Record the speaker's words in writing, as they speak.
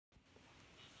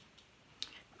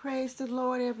Praise the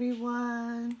Lord,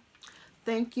 everyone.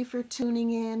 Thank you for tuning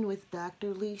in with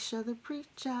Dr. Lesia the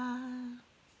Preacha.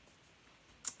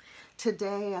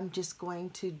 Today, I'm just going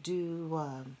to do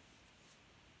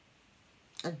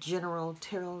a general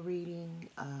tarot reading.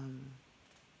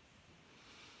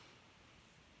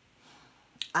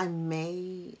 I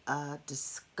may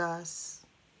discuss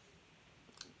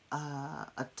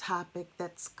a topic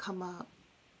that's come up,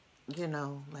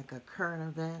 like a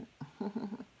current event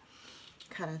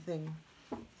kind of thing.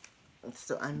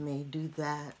 So I may do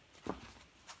that.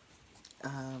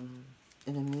 In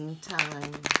the meantime,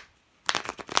 I'm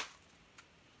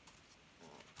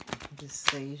just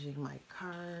saging my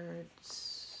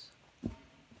cards.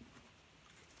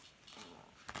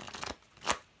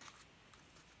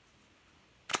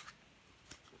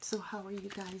 So how are you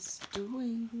guys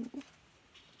doing?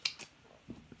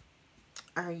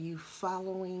 Are you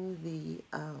following the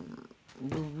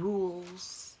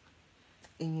rules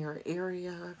in your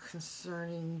area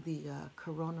concerning the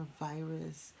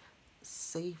coronavirus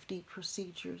safety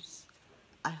procedures?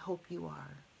 I hope you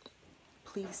are.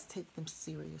 Please take them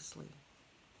seriously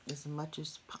as much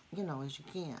as as you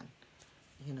can.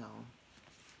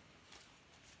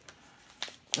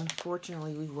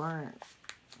 Unfortunately, we weren't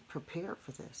prepared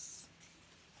for this.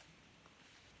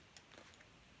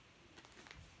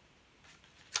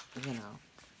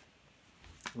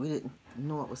 We didn't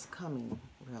know it was coming,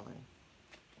 really.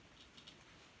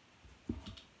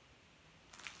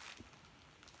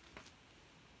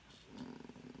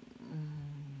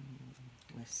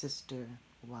 My sister,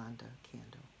 Wanda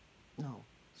Candle. No,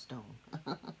 Stone.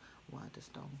 Wanda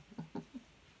Stone.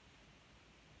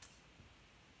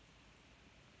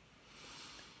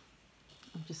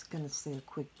 I'm just going to say a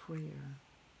quick prayer.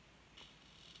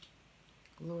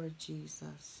 Lord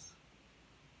Jesus,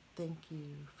 thank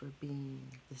you for being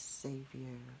the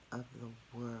Savior of the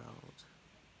world,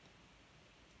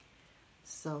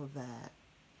 so that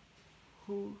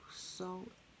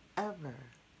whosoever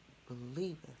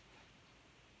believeth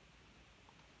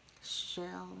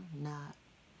shall not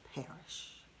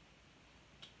perish.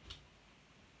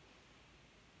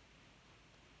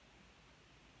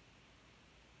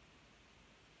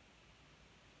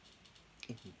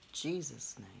 In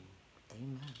Jesus' name,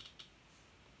 amen.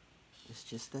 It's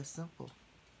just that simple.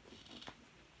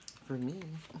 For me,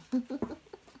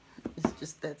 it's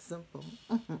just that simple.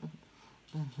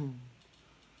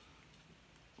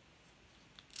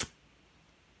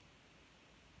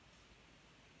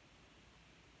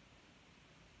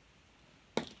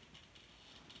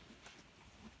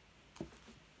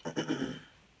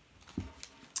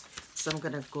 So I'm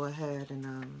going to go ahead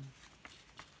and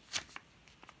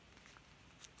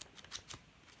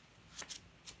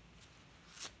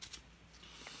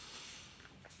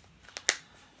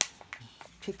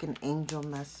pick an angel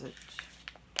message.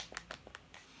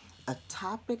 A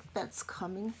topic that's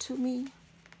coming to me.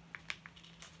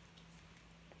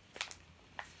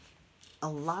 A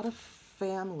lot of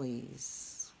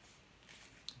families,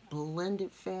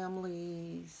 blended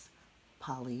families,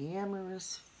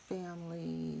 polyamorous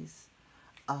families,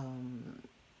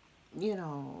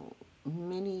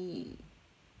 many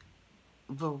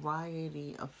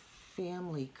variety of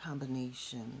family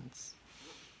combinations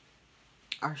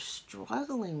are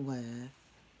struggling with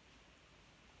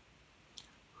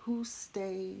who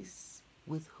stays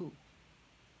with who.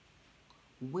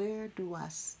 Where do I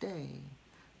stay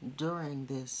during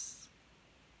this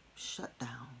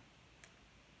shutdown?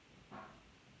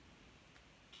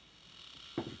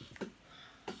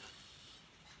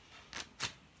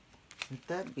 With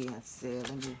that being said,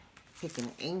 let me pick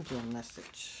an angel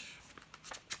message.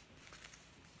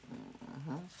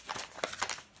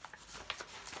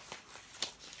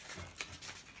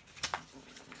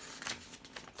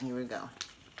 Here we go.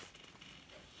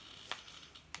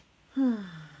 I'm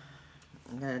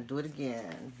gonna do it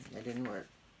again. It didn't work.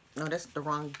 No, that's the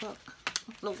wrong book.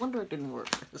 No wonder it didn't work.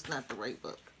 It's not the right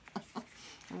book.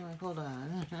 I'm like, hold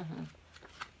on.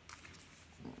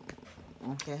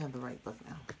 Okay, I have the right book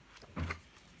now.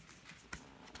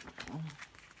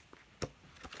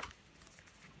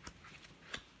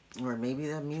 Or maybe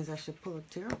that means I should pull a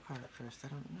tarot card first. I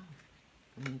don't know.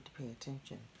 I need to pay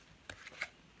attention.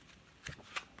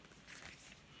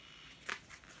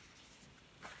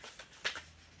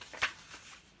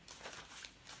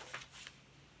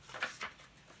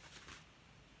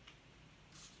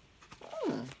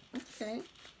 Okay.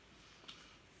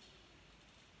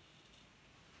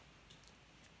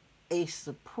 A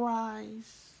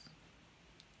surprise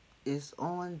is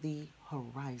on the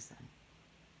horizon.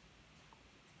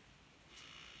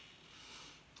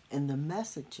 And the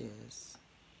message is,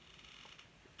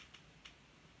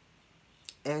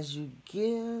 As you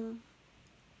give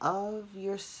of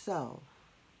yourself,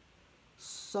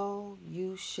 so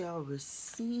you shall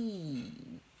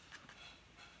receive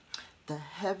the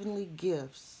heavenly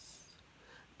gifts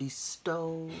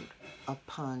bestowed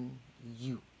upon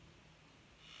you.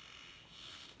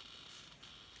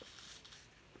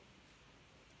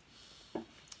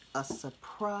 A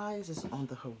surprise is on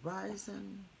the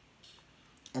horizon,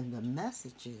 and the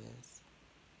message is,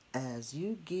 as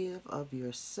you give of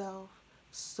yourself,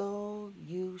 so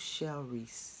you shall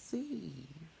receive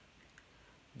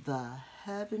the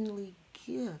heavenly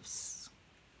gifts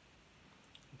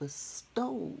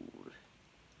bestowed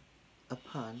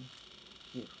upon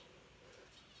you.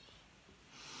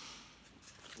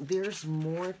 There's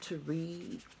more to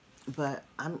read, but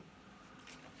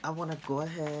I want to go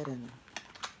ahead and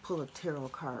pull a tarot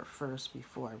card first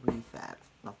before I read that.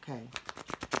 Okay,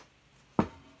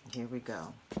 here we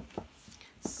go.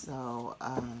 So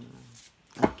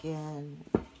again,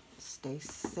 stay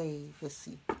safe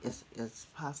as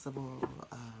possible.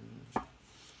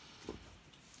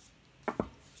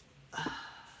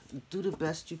 Do the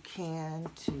best you can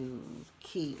to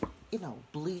keep,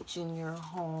 bleach in your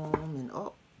home. And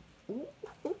ooh,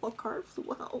 a card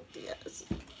flew out. Yes.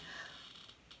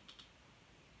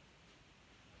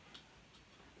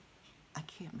 I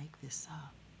can't make this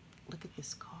up. Look at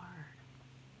this card.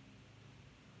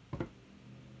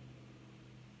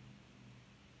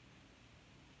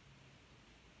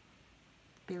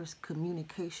 There's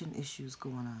communication issues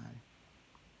going on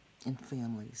in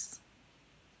families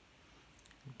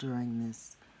during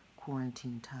this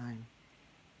quarantine time.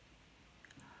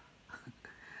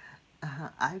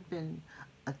 I've been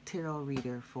a tarot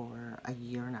reader for a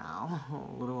year now, a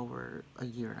little over a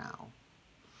year now.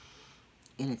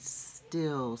 And it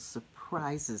still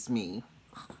surprises me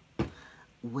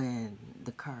when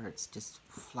the cards just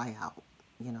fly out,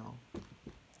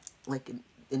 Like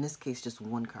in this case, just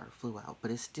one card flew out.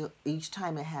 But it's still, each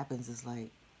time it happens, it's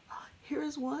like, here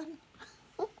is one.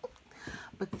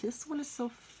 But this one is so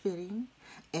fitting.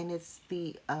 And it's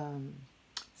the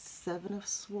Seven of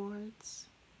Swords.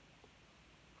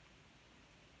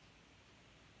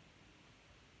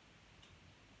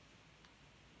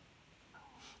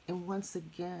 And once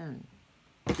again,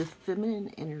 the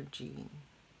feminine energy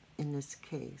in this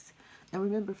case. And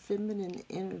remember, feminine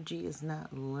energy is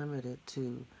not limited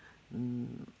to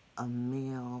a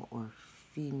male or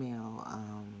female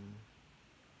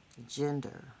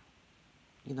gender.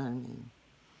 You know what I mean?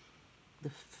 The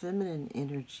feminine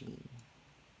energy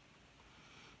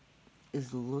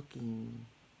is looking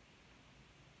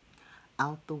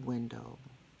out the window,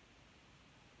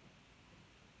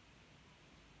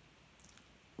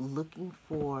 looking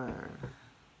for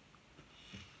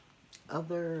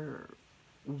other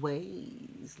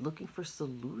ways, looking for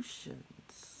solutions.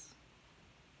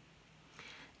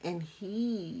 And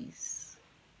he's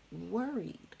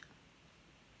worried.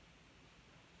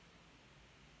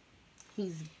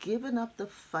 He's given up the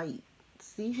fight.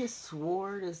 See, his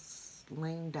sword is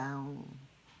laying down.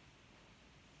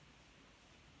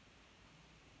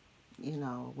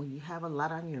 When you have a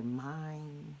lot on your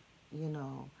mind,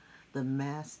 the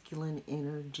masculine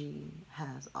energy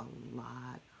has a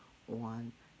lot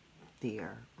on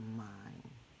their mind.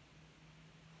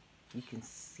 You can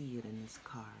see it in this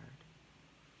card.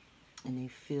 And they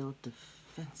feel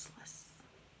defenseless.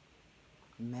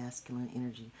 Masculine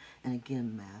energy. And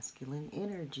again, masculine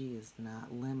energy is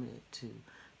not limited to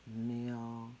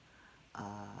male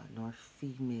nor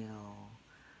female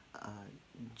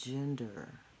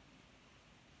gender.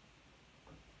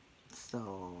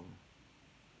 So,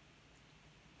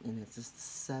 and it's just the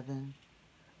Seven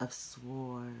of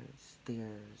Swords.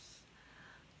 There's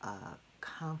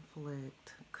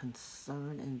conflict,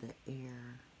 concern in the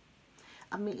air.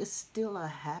 I mean, it's still a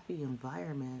happy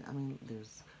environment. I mean,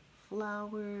 there's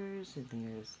flowers and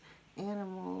there's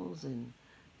animals and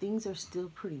things are still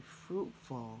pretty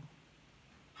fruitful,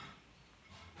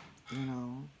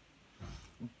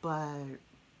 but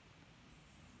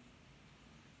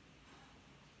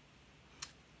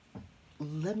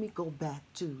let me go back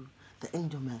to the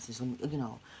angel message,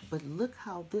 but look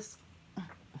how this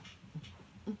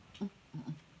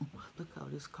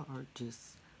card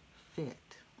just fit.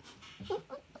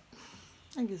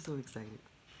 I get so excited.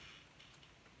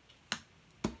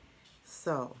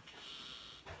 So,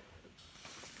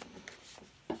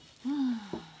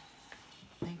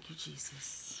 thank you,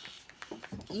 Jesus.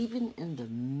 Even in the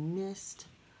midst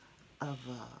of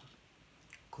a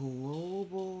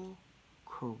global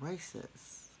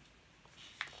crisis,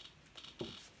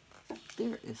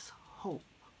 there is hope.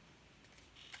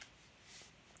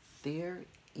 There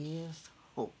is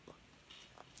hope.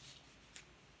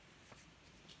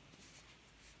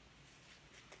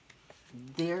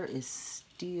 there is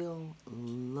still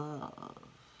love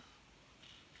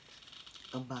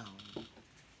abound.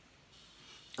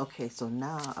 Okay, so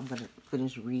now I'm going to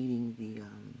finish reading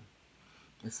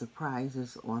the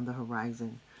surprises on the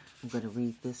horizon. I'm going to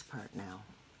read this part now.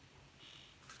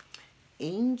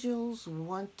 Angels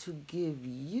want to give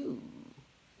you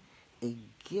a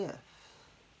gift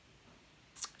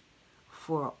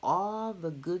for all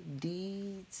the good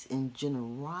deeds and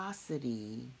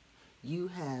generosity you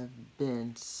have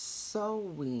been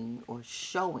showing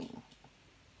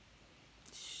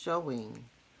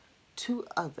to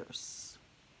others.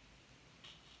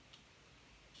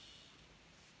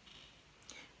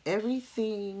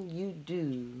 Everything you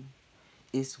do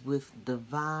is with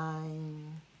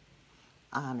divine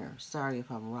honor. Sorry if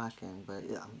I'm rocking, but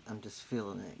I'm just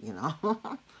feeling it, you know.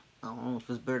 I don't know if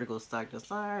it's vertical side to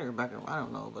side or back and I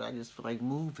don't know, but I just feel like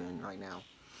moving right now.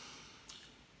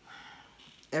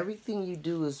 Everything you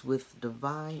do is with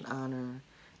divine honor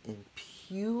and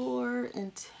pure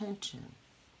intention.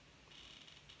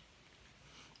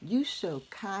 You show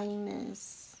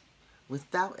kindness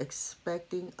without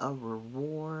expecting a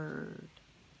reward.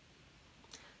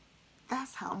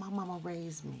 That's how my mama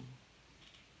raised me.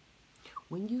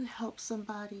 When you help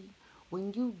somebody,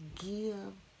 when you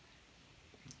give,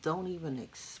 don't even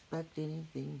expect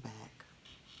anything back.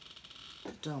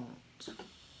 Don't.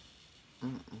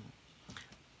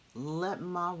 Let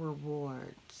my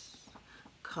rewards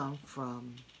come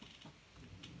from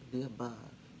the above.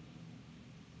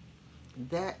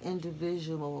 That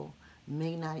individual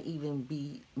may not even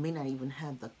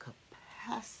have the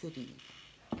capacity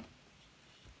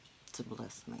to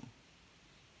bless me.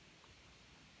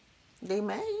 They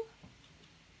may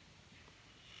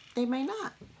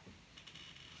not.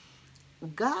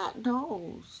 God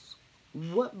knows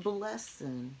what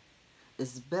blessing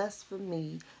is best for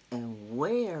me and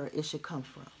where it should come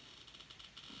from.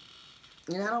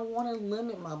 And I don't want to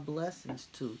limit my blessings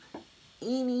to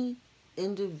any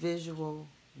individual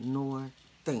nor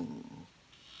thing.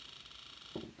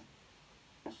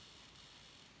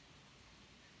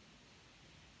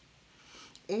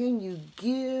 And you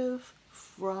give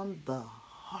from the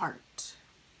heart.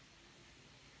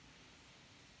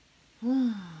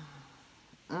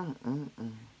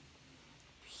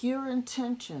 Pure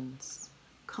intentions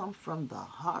come from the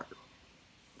heart.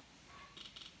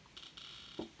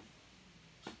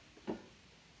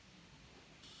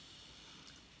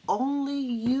 Only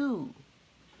you,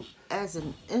 as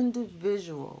an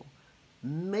individual,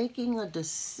 making a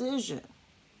decision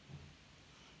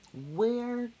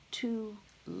where to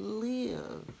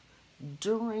live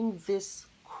during this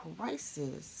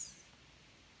crisis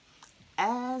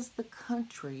as the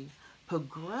country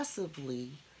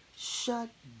progressively shut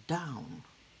down.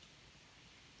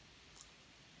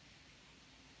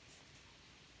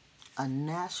 A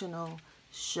national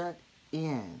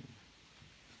shut-in.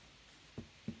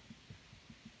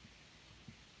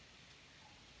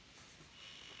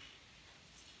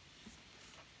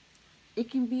 It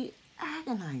can be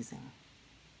agonizing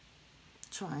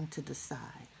trying to decide.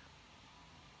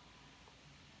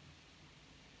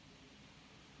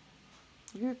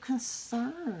 You're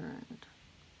concerned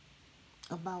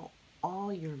about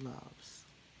all your loves,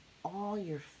 all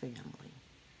your family,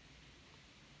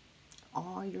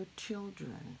 all your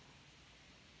children.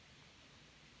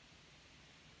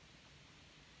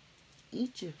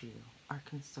 Each of you are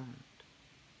concerned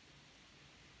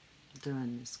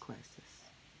during this crisis.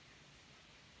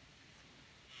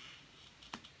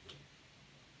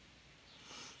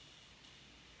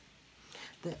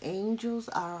 The angels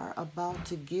are about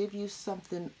to give you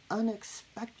something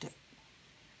unexpected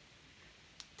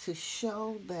to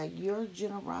show that your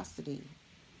generosity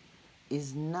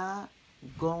is not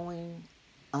going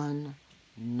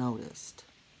unnoticed.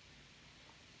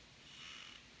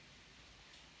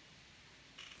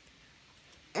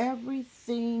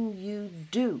 Everything you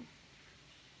do,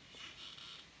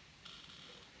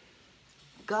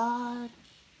 God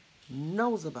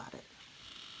knows about it.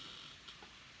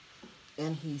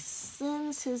 And He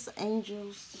sends His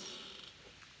angels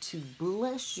to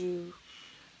bless you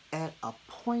at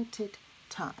appointed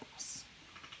times.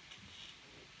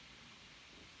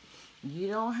 You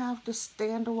don't have to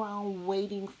stand around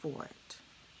waiting for it.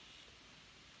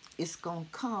 It's going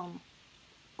to come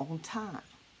on time.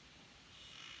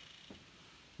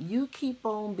 You keep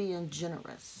on being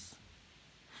generous.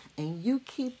 And you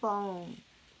keep on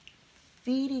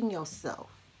feeding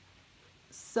yourself.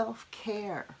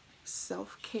 Self-care.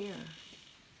 Self-care.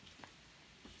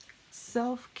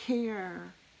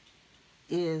 Self-care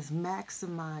is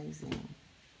maximizing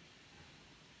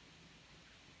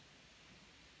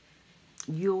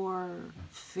your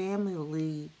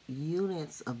family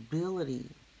unit's ability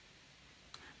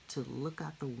to look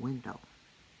out the window,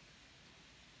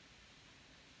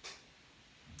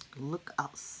 look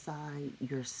outside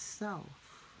yourself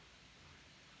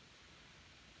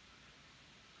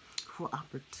for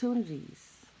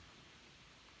opportunities.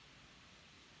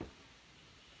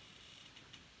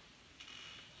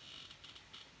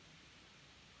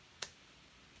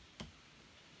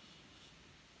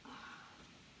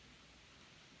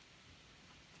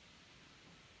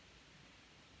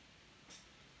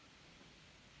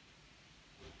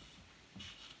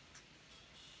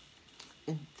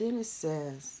 And then it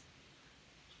says,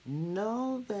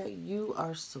 know that you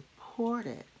are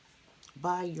supported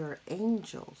by your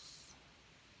angels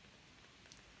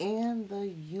and the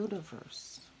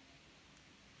universe.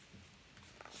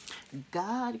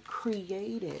 God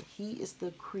created, He is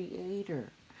the creator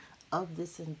of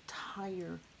this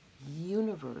entire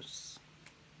universe.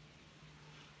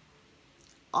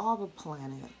 All the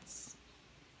planets,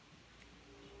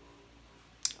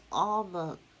 all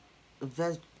the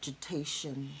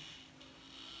vegetation,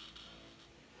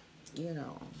 you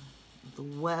know, the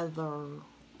weather,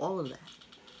 all of that.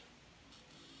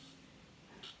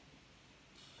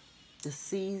 The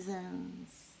seasons,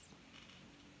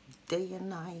 day and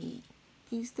night.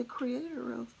 He's the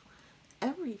creator of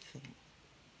everything.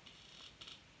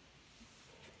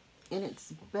 And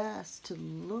it's best to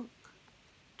look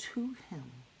to Him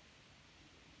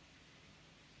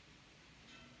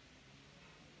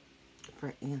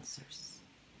for answers.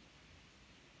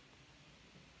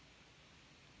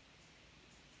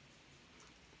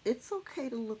 It's okay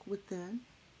to look within,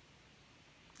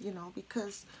 you know,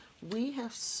 because we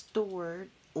have stored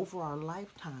over our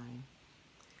lifetime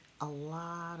a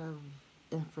lot of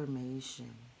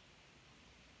information,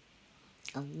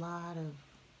 a lot of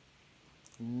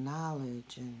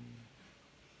knowledge and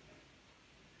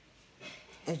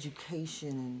education,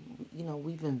 and you know,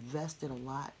 we've invested a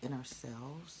lot in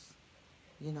ourselves,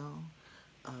 you know,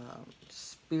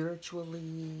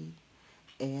 spiritually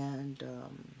and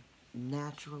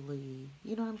naturally,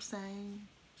 you know what I'm saying?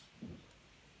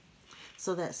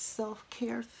 So that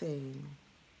self-care thing,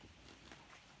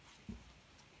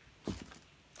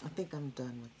 I think I'm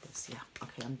done with this. Yeah,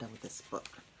 okay, I'm done with this book.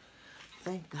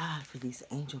 Thank God for these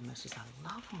angel messages. I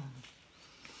love them.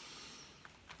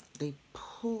 They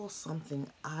pull something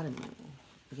out of me,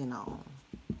 you know.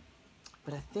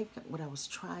 But I think what I was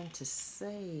trying to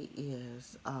say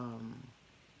is,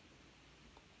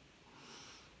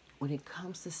 when it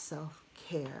comes to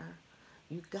self-care,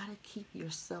 you got to keep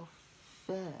yourself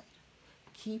fed.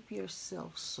 Keep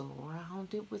yourself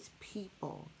surrounded with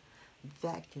people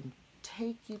that can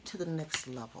take you to the next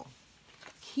level.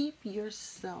 Keep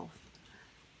yourself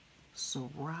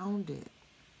surrounded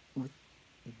with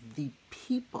the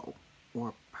people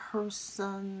or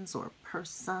persons or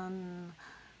person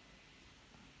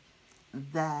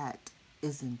that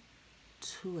is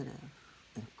intuitive,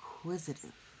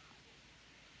 inquisitive,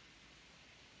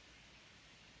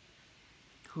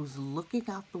 who's looking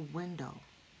out the window,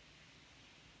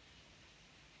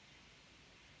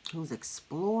 who's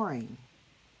exploring,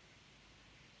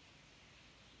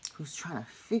 who's trying to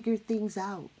figure things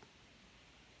out.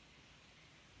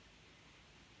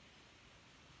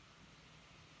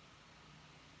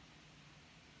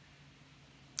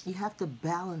 You have to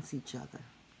balance each other.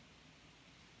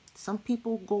 Some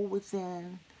people go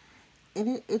within,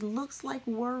 and it looks like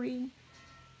worry,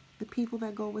 the people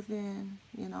that go within,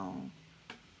 you know.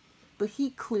 But he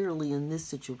clearly, in this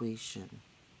situation,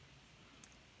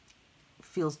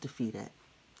 feels defeated.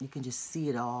 You can just see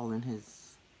it all in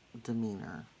his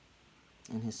demeanor.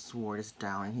 And his sword is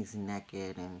down, and he's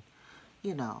naked, and,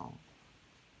 you know.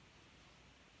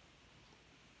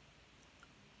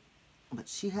 But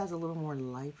she has a little more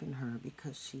life in her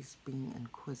because she's being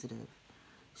inquisitive.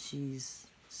 She's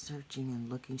searching and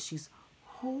looking. She's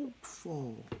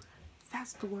hopeful.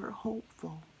 That's the word,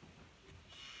 hopeful.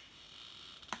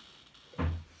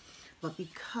 But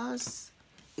because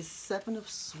it's Seven of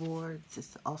Swords,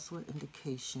 it's also an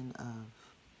indication of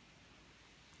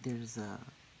there's a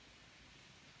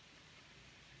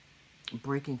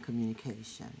break in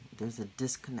communication. There's a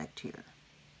disconnect here.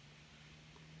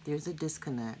 There's a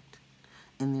disconnect,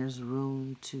 and there's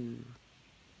room to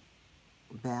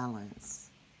balance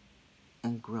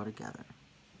and grow together.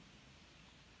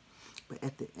 But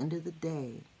at the end of the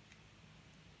day,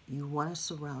 you want to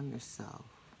surround yourself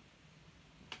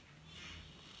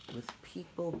with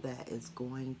people that is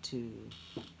going to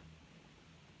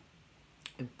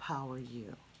empower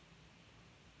you,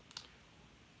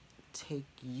 take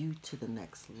you to the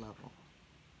next level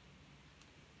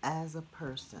as a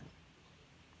person,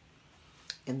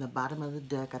 In the bottom of the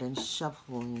deck, I didn't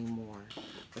shuffle anymore,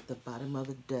 but the bottom of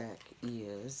the deck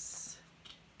is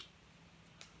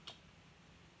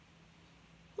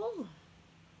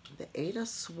the Eight of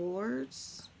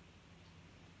Swords,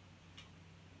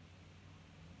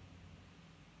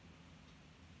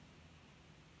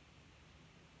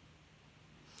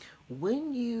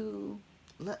 when you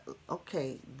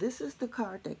okay, this is the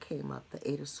card that came up, the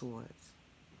Eight of Swords.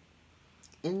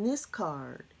 In this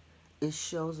card, it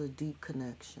shows a deep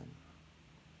connection.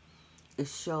 It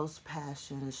shows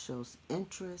passion, it shows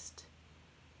interest,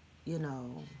 you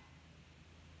know,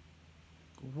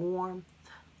 warmth,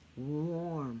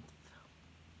 warmth,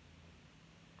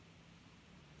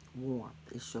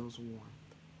 warmth. It shows warmth.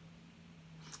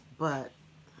 But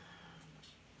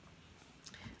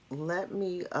let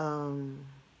me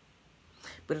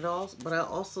but I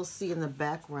also see in the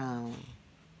background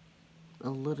a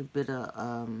little bit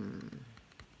of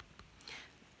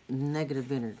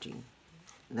negative energy.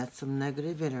 That's some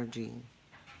negative energy.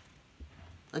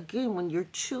 Again, when you're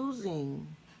choosing,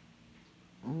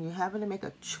 when you're having to make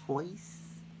a choice,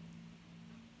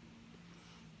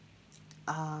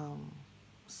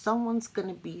 someone's going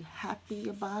to be happy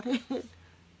about it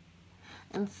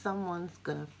and someone's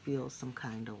going to feel some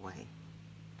kind of way.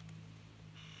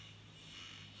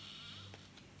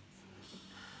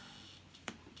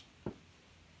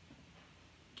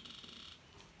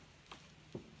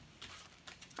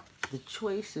 The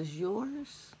choice is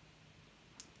yours,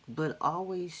 but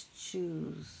always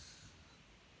choose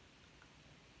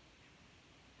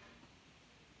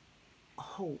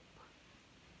hope.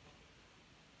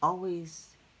 Always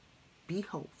be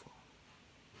hopeful.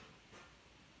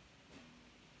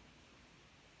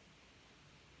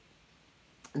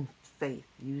 And faith.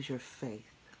 Use your faith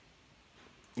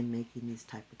in making these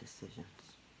type of decisions.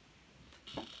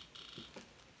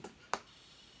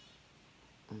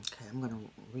 Okay, I'm going to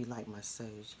relight my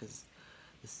sage because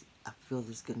I feel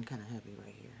this getting kind of heavy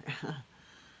right here.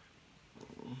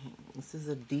 This is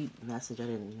a deep message. I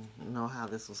didn't know how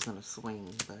this was going to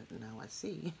swing, but now I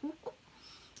see.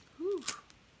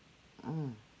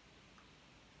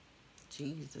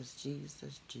 Jesus,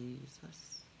 Jesus,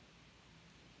 Jesus.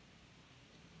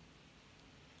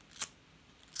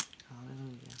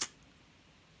 Hallelujah.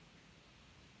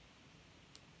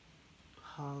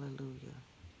 Hallelujah.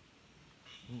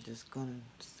 I'm just going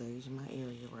to sage my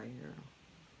area right here.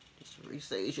 Just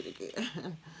re-sage it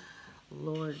again.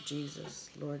 Lord Jesus,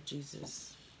 Lord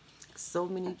Jesus. So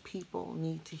many people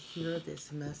need to hear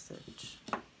this message.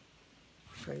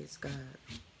 Praise God.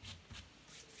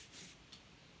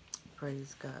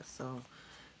 Praise God. So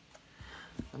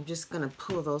I'm just going to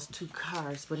pull those two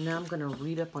cards, but now I'm going to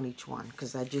read up on each one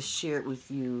because I just shared with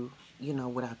you, you know,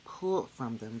 what I pulled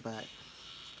from them, but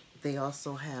they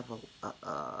also have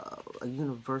a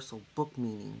universal book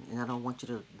meaning, and I don't want you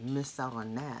to miss out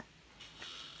on that.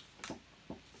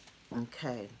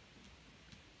 Okay.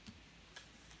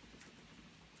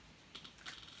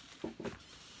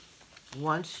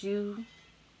 Once you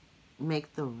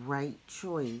make the right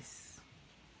choice,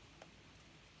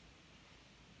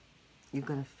 you're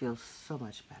going to feel so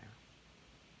much better.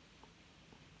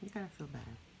 You're going to feel better.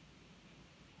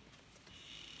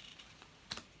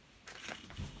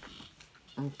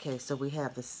 Okay, so we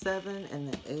have the 7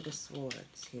 and the 8 of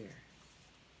Swords here.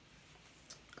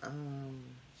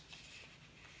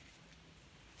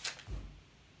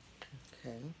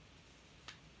 Okay.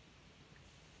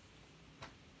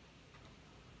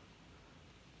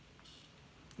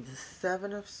 The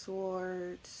 7 of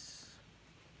Swords.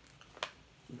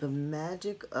 The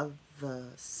magic of the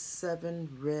 7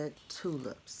 red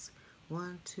tulips.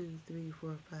 1, 2, 3,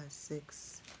 4, 5,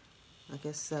 6. I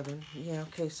guess 7. Yeah,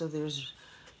 okay, so there's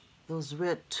those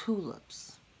red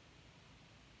tulips.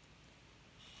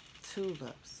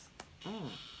 Tulips.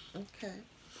 Okay.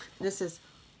 This is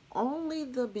only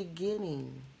the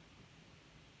beginning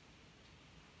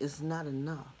is not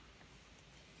enough.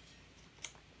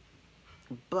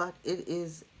 But it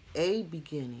is a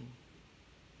beginning.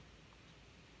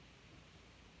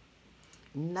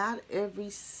 Not every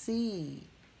seed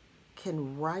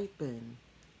can ripen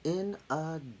in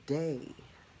a day.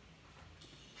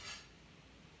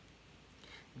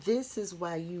 This is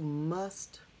why you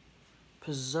must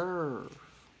preserve.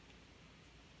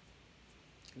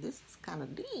 This is kind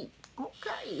of deep.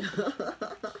 Okay.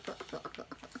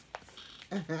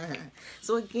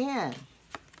 So again,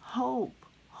 hope,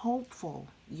 hopeful,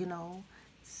 you know,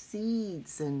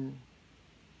 seeds, and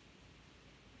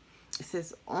it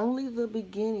says only the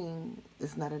beginning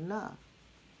is not enough,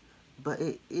 but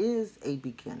it is a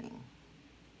beginning.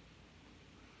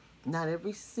 Not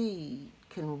every seed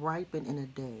can ripen in a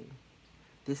day.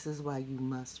 This is why you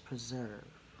must preserve.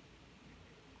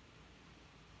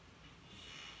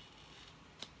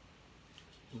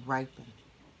 Ripen,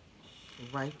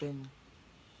 ripen,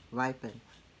 ripen.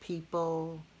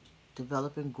 People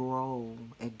develop and grow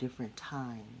at different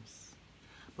times.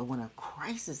 But when a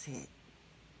crisis hit,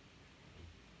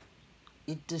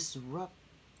 it disrupts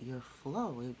your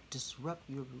flow, it disrupts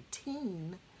your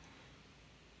routine,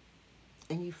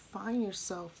 and you find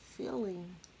yourself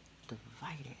feeling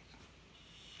divided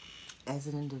as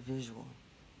an individual.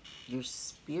 Your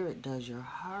spirit does, your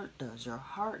heart does. Your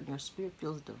heart and your spirit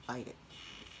feels divided.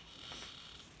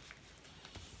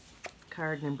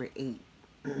 Card number 8.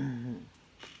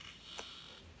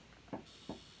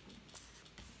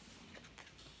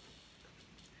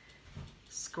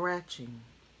 Scratching.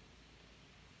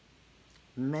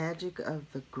 Magic of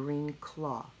the green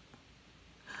cloth.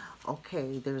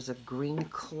 Okay, there's a green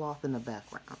cloth in the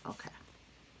background. Okay.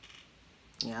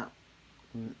 Yeah.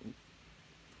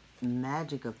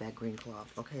 Magic of that green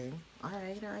cloth. Okay. All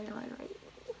right, all right, all right, all right.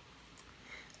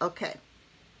 Okay.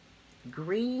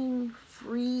 Green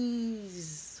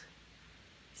frees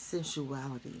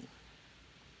sensuality.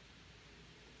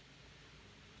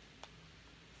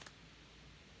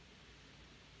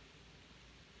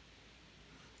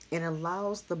 It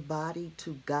allows the body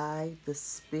to guide the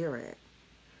spirit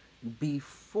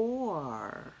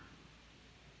before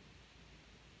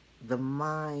the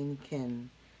mind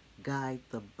can guide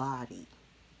the body.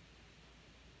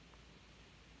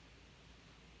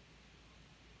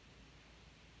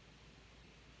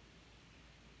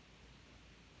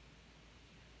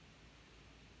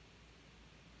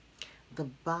 The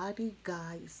body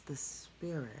guides the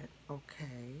spirit,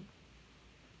 okay,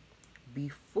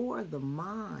 before the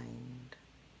mind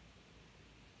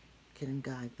can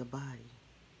guide the body.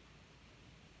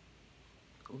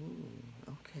 Ooh,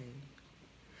 okay.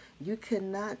 You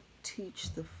cannot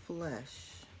teach the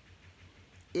flesh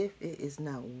if it is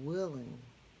not willing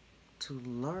to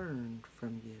learn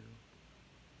from you.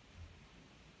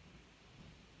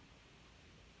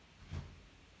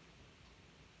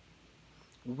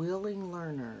 Willing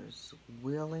learners,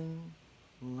 willing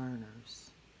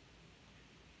learners.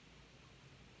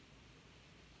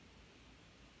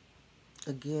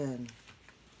 Again,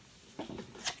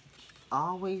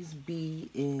 always be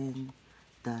in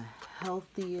the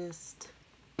healthiest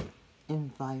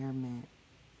environment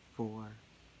for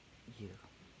you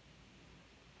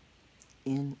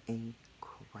in a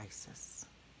crisis.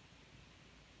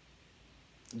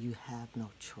 You have no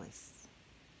choice.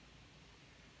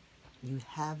 You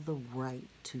have the right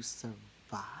to survive,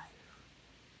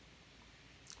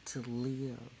 to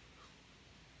live,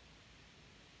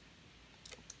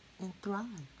 and thrive.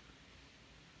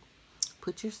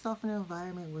 Put yourself in an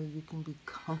environment where you can be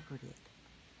comforted,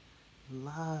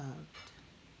 loved,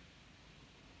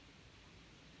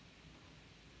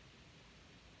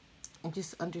 and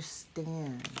just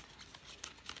understand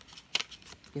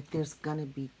that there's going to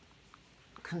be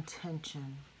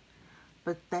contention,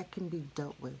 but that can be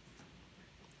dealt with.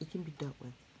 It can be dealt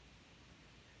with.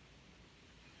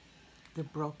 The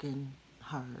broken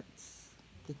hearts,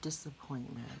 the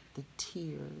disappointment, the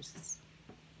tears.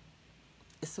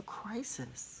 It's a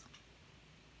crisis.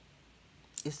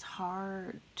 It's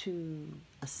hard to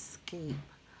escape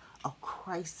a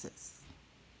crisis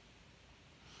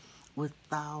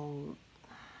without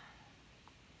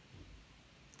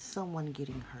someone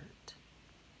getting hurt.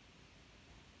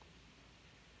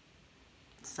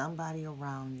 Somebody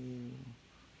around you,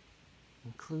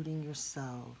 including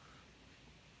yourself,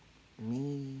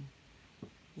 me,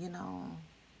 you know,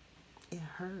 it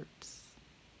hurts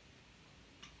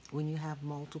when you have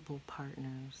multiple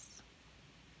partners.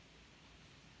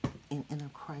 In a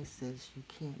crisis, you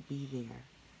can't be there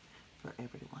for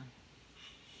everyone.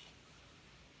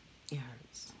 It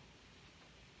hurts.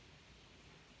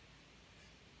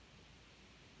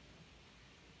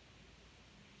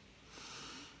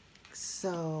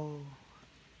 So,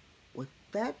 with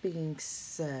that being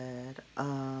said,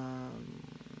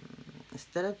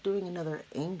 instead of doing another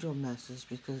angel message,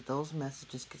 because those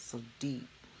messages get so deep,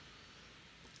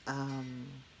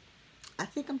 I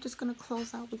think I'm just going to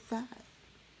close out with that.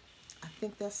 I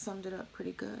think that summed it up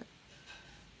pretty good.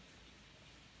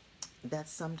 That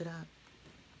summed it up.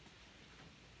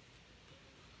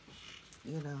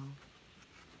 You know,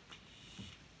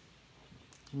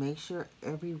 make sure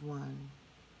everyone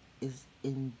is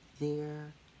in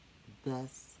their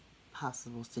best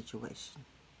possible situation,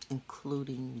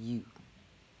 including you,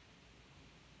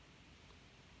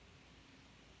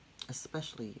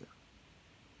 especially you.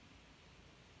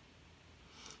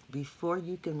 Before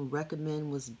you can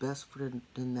recommend what's best for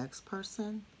the next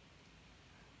person,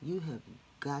 you have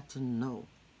got to know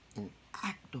and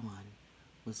act on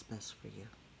what's best for you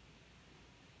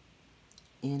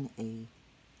in a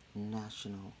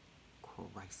national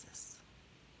crisis.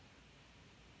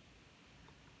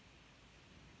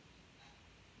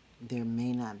 There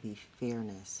may not be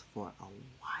fairness for a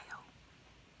while.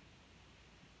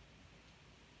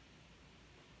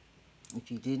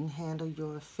 If you didn't handle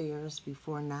your affairs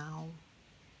before now,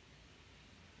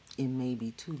 it may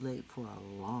be too late for a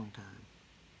long time.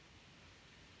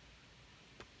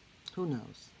 Who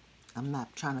knows? I'm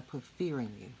not trying to put fear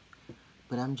in you,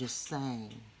 but I'm just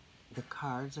saying the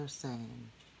cards are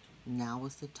saying now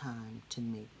is the time to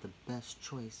make the best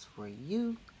choice for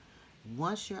you.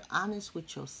 Once you're honest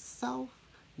with yourself,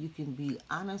 you can be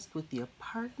honest with your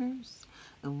partners.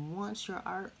 And once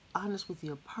you're honest with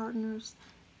your partners,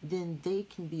 then they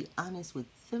can be honest with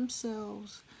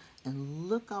themselves and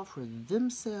look out for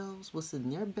themselves, what's in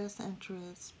their best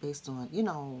interest based on,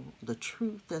 the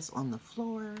truth that's on the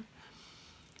floor.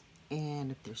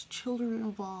 And if there's children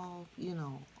involved,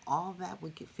 all that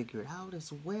would get figured out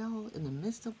as well in the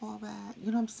midst of all that.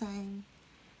 You know what I'm saying?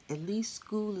 At least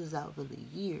school is out for the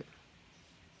year.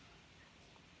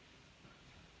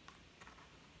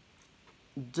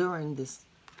 During this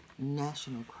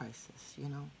national crisis,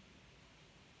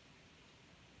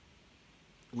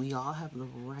 we all have the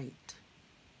right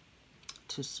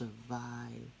to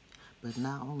survive, but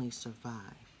not only survive,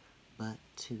 but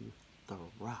to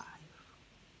thrive.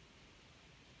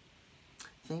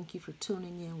 Thank you for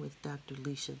tuning in with Dr.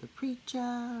 Lesia the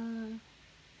Preacha.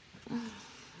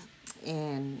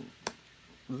 And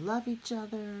love each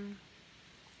other,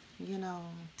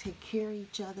 take care of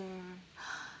each other.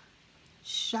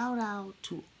 Shout out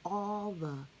to all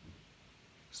the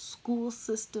school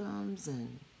systems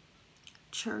and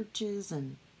churches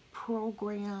and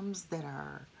programs that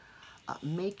are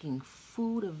making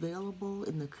food available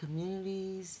in the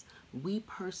communities. We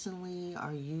personally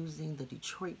are using the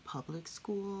Detroit public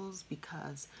schools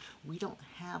because we don't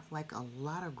have like a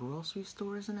lot of grocery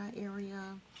stores in our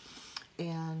area.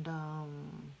 And,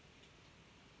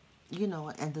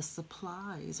 and the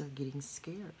supplies are getting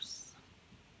scarce.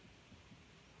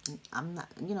 I'm not,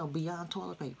 beyond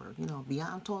toilet paper,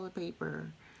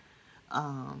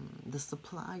 the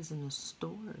supplies in the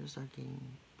stores are getting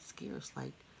scarce.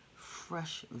 Like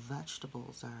fresh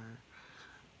vegetables are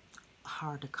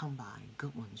hard to come by.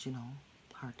 Good ones,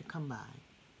 hard to come by.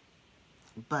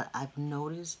 But I've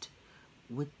noticed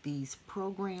with these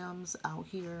programs out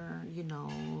here,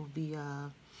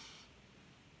 via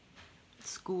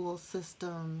school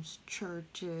systems,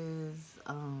 churches,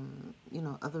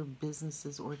 other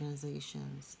businesses,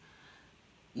 organizations,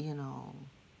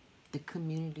 the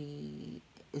community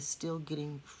is still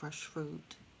getting fresh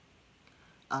fruit.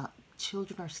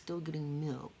 Children are still getting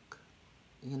milk,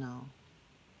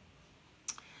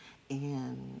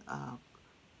 and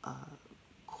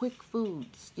quick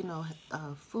foods,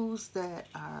 foods that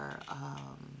are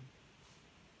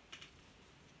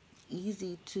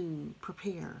easy to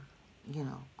prepare,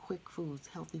 quick foods,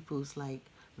 healthy foods like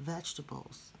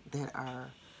vegetables that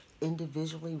are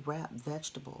individually wrapped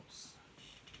vegetables.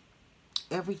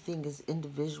 Everything is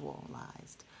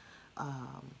individualized.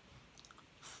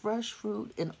 Fresh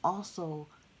fruit and also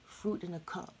fruit in the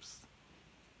cups.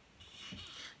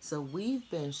 So we've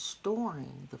been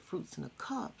storing the fruits in the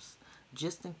cups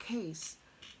just in case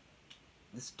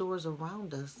the stores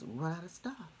around us run out of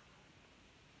stuff.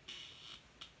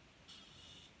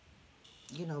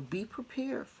 Be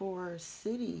prepared for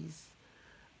cities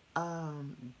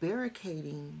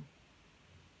barricading,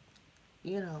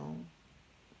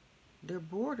 their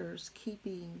borders,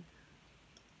 keeping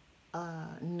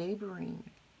neighboring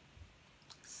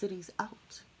cities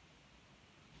out.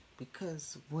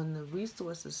 Because when the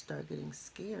resources start getting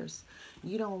scarce,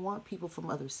 you don't want people from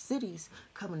other cities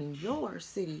coming in your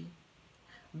city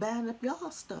buying up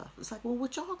y'all stuff. It's like, well,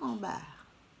 what y'all gonna buy?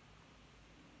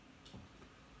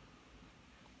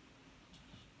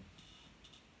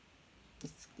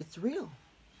 It's real.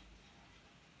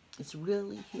 It's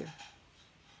really here.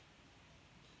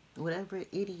 Whatever it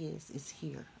is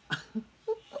here.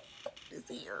 It's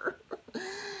here.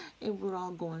 And we're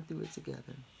all going through it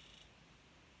together.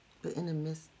 But in the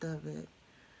midst of it,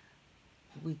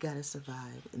 we gotta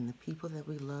survive. And the people that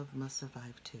we love must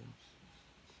survive too.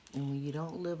 And when you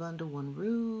don't live under one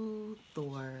roof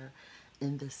or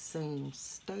in the same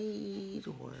state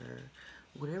or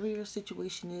whatever your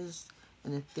situation is,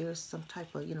 and if there's some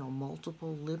type of,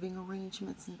 multiple living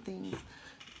arrangements and things,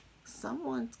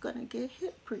 someone's gonna get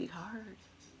hit pretty hard.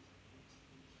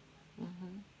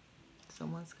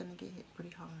 Someone's gonna get hit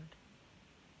pretty hard.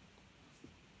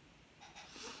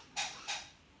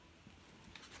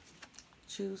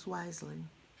 Choose wisely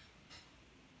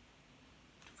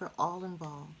for all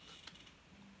involved.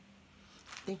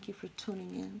 Thank you for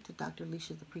tuning in to Dr.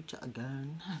 Lesia the Preacha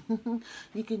again.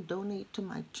 You can donate to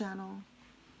my channel.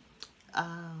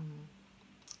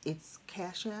 It's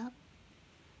Cash App,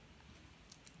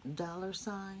 $,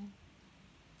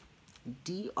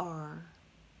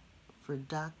 for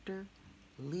Dr.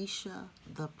 Lesia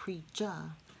the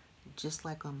Preacha, just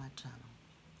like on my channel.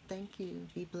 Thank you.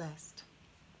 Be blessed.